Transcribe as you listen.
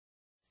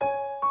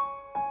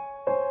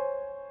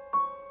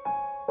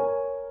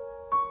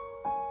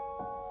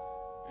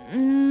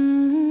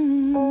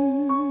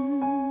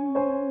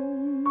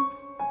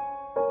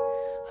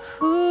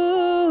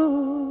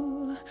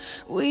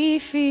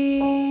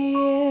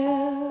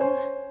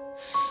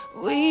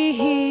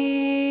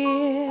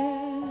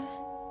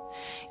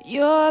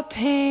your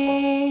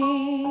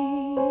pain,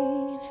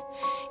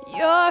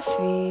 your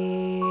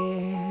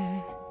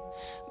fear,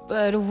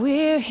 but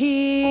we're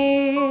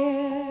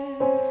here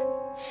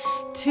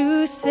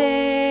to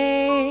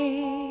say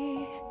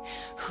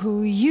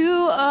who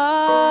you are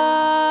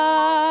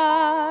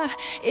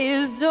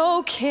is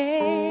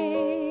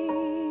okay.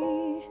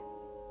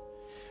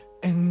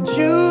 And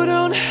you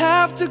don't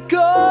have to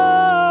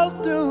go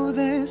through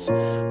this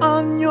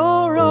on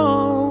your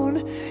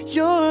own.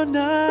 You're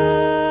not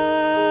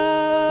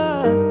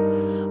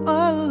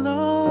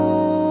alone.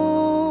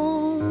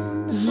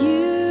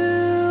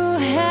 You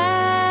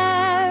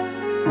have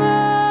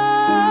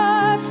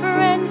more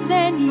friends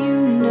than you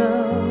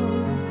know,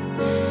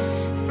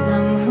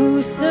 some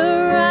who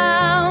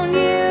surround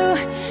you,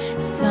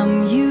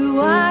 some you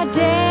are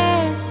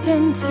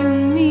destined to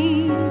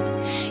meet.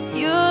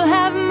 You'll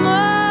have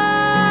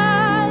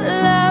more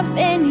love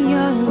in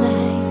your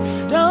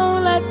life.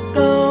 Don't let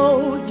go,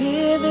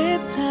 give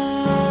it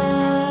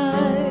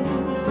time.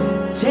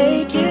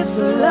 Take it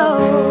slow.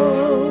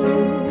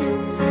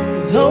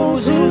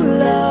 Those who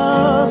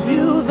love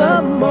you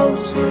the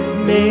most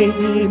may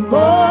need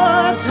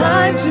more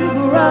time to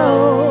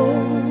grow.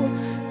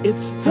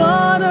 It's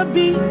gonna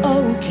be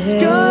okay. It's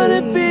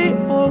gonna be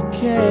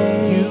okay.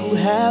 You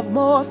have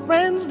more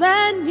friends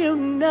than you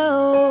know.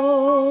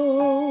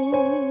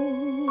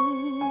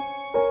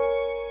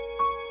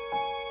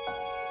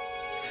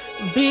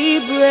 Be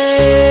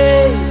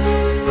brave,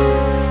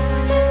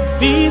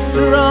 be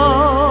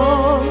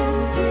strong.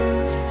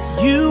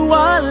 You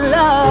are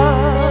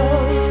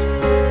loved,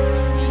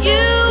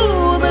 you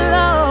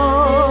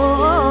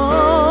belong.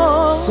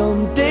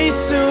 Someday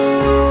soon,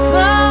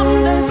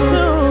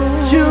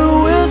 you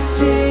will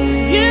see,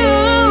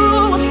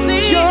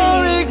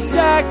 you're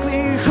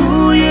exactly who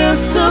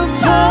you're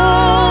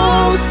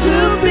supposed to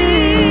be.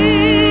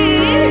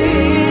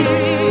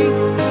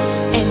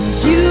 And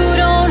you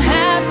don't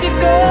have to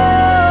go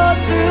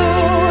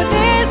through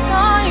this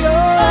on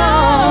your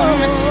own.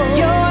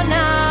 You're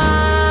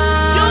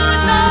not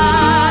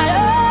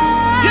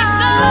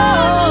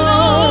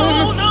alone.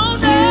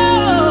 You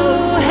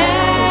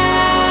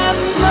have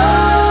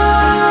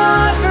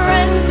more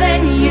friends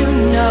than you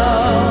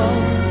know,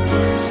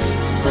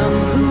 some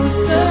who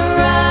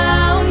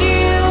surround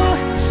you,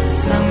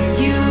 some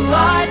you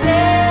are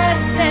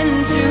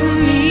destined to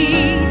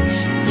meet.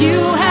 You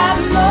have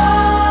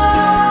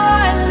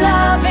more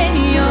love in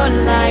your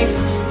life.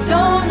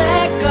 Don't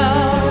let go,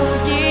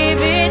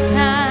 give it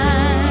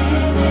time.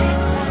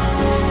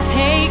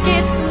 Take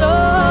it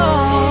slow.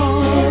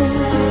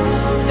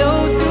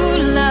 Those who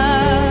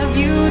love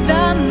you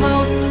the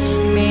most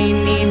may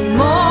need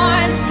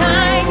more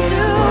time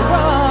to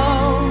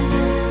grow.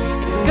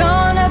 It's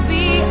gonna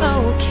be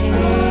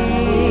okay.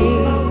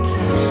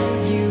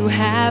 You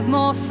have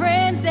more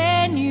friends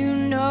than you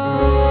know.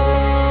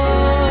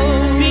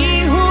 Be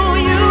who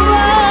you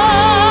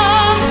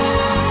are,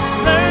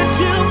 learn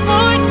to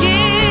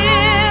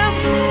forgive.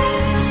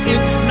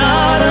 It's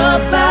not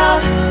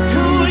about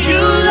who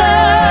you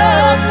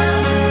love,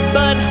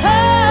 but how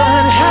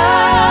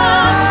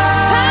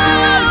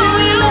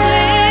you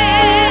live.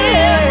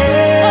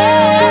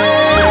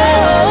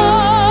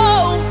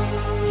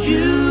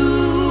 You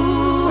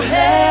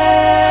have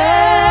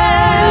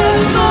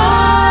more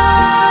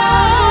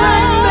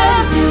friends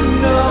than you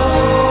know,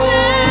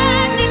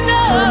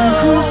 some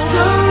who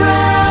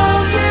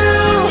surround you,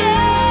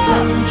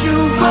 some you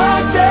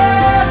are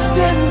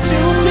destined to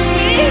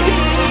meet.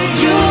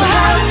 You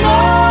have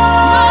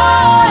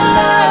more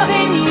love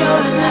in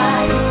your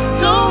life.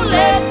 Don't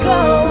let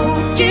go,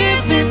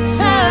 give it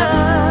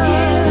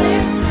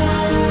time.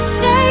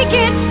 Take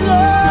it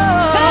slow.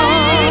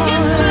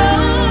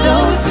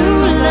 Those who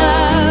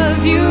love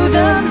you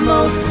the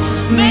most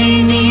may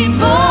need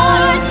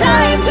more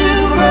time to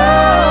grow.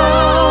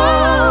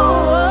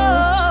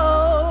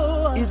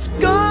 It's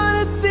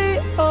gonna be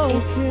okay.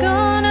 It's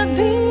gonna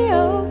be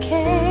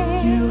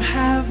okay. You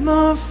have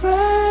more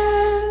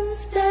friends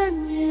than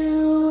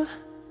you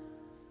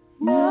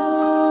know.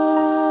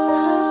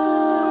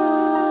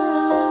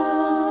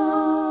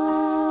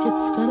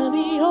 It's gonna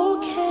be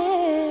okay.